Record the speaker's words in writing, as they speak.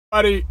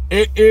It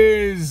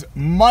is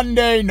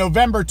Monday,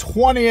 November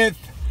 20th.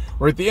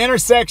 We're at the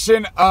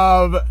intersection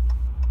of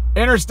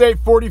Interstate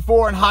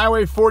 44 and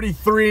Highway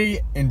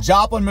 43 in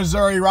Joplin,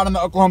 Missouri, right on the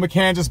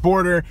Oklahoma-Kansas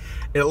border.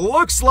 It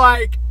looks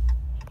like,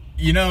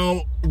 you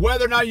know,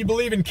 whether or not you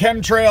believe in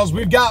chemtrails,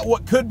 we've got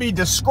what could be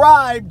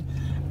described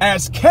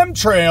as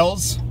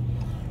chemtrails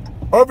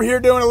over here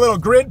doing a little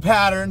grid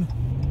pattern.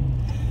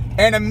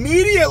 And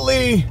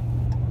immediately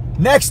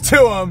next to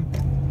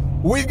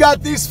them, we've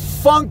got these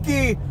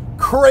funky,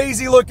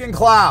 crazy looking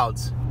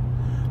clouds.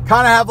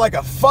 Kind of have like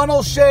a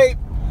funnel shape.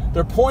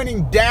 They're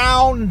pointing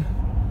down,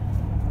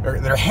 or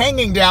they're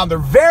hanging down. They're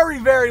very,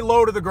 very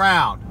low to the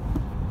ground.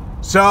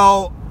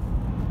 So,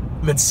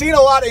 I've been seeing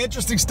a lot of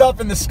interesting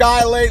stuff in the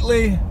sky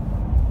lately.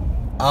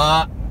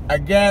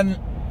 Again,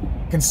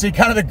 can see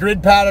kind of the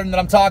grid pattern that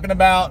I'm talking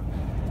about.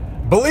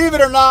 Believe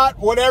it or not,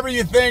 whatever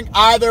you think,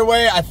 either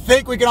way, I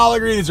think we can all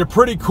agree these are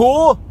pretty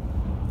cool,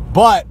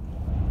 but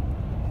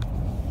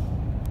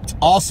it's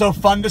also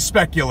fun to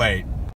speculate.